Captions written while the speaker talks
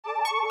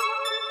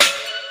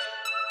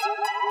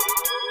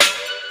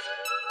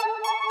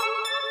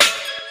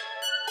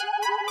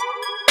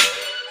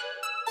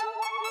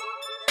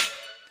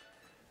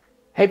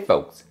Hey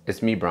folks,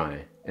 it's me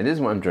Brian, and this is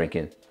what I'm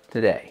drinking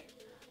today.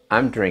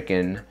 I'm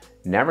drinking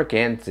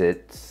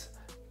Narragansett's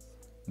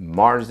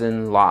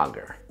Marzen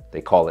Lager.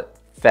 They call it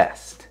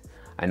Fest.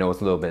 I know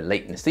it's a little bit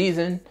late in the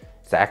season.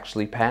 It's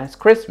actually past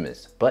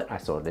Christmas, but I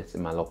saw this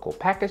in my local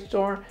package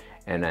store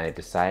and I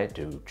decided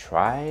to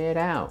try it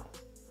out.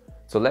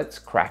 So let's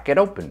crack it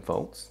open,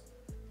 folks.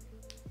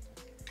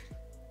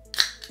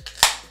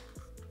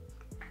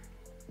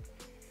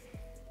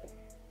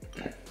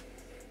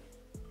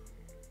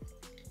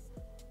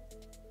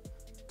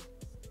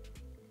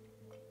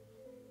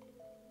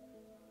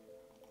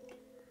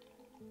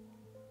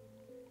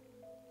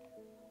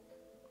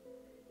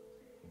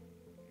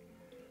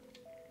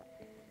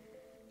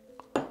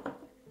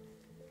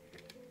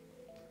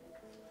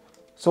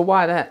 So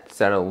while that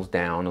settles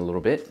down a little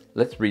bit,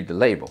 let's read the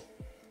label.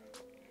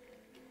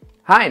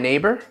 Hi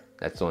neighbor,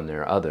 that's on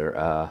their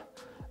other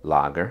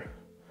lager.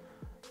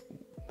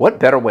 What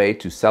better way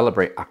to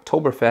celebrate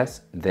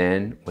Oktoberfest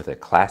than with a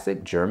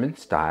classic German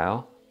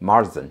style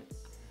Marzen?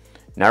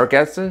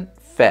 Narragansett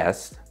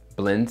Fest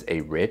blends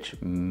a rich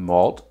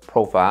malt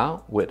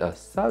profile with a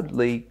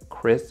subtly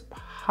crisp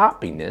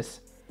hoppiness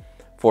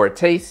for a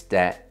taste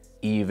that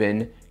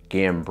even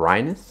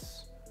Gambrinus,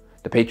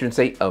 the patron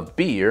saint of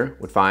beer,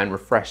 would find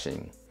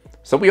refreshing.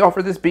 So we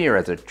offer this beer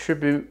as a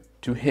tribute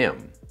to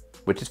him,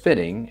 which is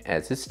fitting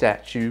as his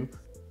statue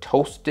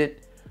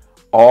toasted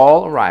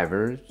all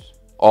arriving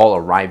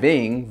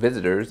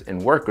visitors and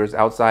workers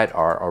outside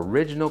our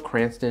original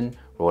Cranston,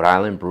 Rhode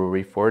Island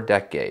brewery for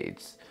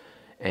decades.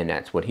 And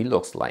that's what he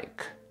looks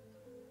like.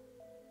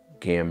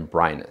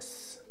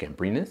 Gambrinus?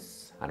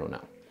 I don't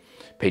know.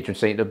 Patron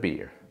saint of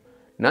beer.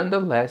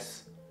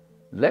 Nonetheless,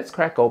 let's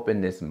crack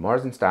open this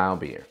Marzen-style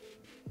beer.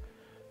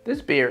 This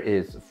beer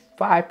is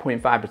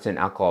 5.5%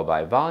 alcohol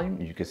by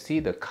volume. You can see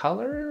the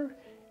color.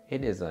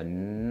 It is a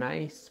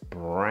nice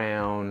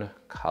brown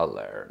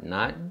color.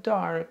 Not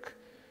dark,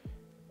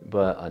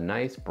 but a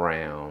nice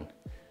brown.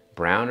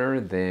 Browner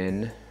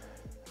than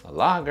a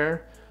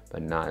lager,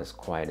 but not as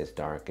quite as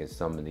dark as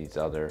some of these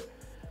other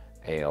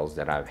ales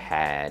that I've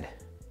had.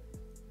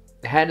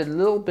 It had a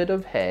little bit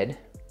of head,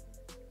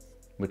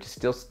 which is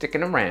still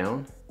sticking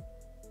around.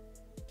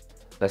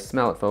 Let's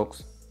smell it,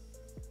 folks.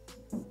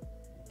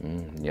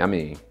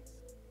 Yummy.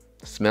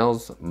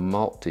 Smells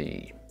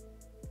malty.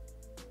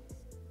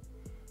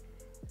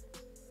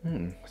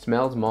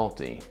 Smells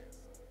malty.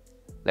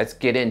 Let's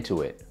get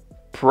into it.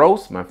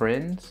 Prost, my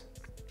friends.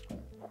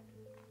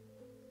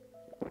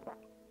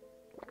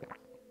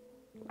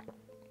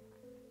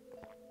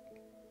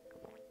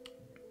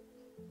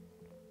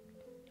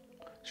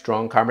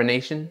 Strong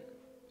carbonation.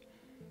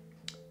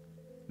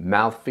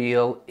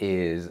 Mouthfeel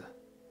is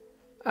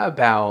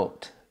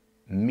about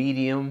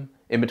medium,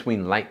 in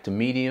between light to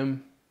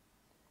medium.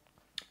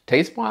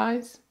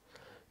 Taste-wise,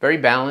 very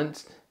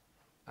balanced.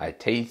 I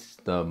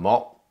taste the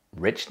malt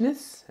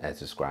richness as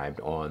described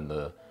on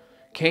the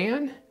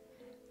can,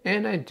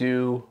 and I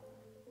do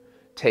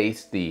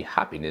taste the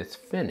hoppiness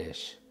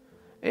finish.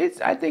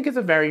 I think it's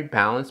a very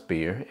balanced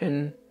beer,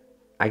 and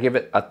I give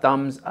it a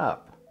thumbs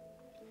up.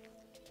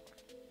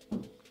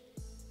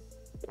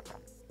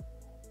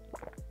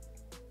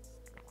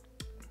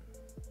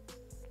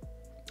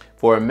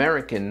 For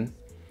American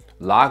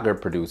lager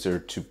producer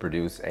to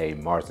produce a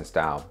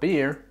Marzen-style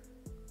beer,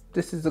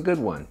 this is a good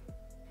one.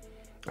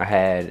 I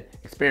had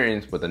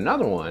experience with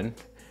another one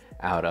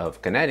out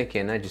of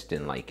Connecticut and I just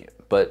didn't like it,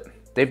 but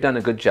they've done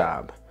a good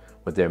job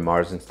with their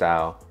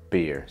Marzen-style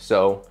beer.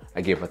 So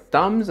I give a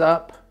thumbs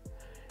up.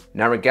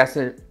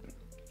 Narragansett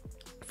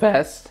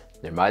Fest,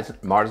 their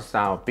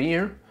Marzen-style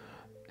beer.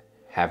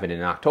 Have it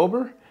in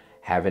October,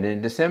 have it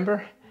in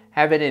December,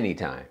 have it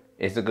anytime.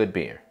 It's a good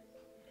beer.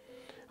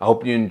 I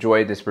hope you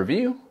enjoyed this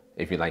review.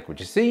 If you like what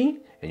you see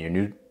and you're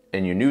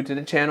new to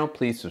the channel,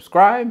 please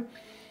subscribe.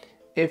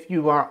 If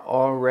you are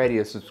already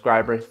a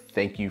subscriber,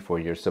 thank you for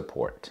your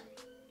support.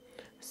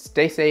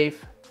 Stay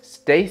safe,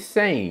 stay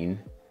sane,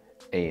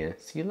 and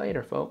see you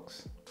later,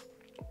 folks.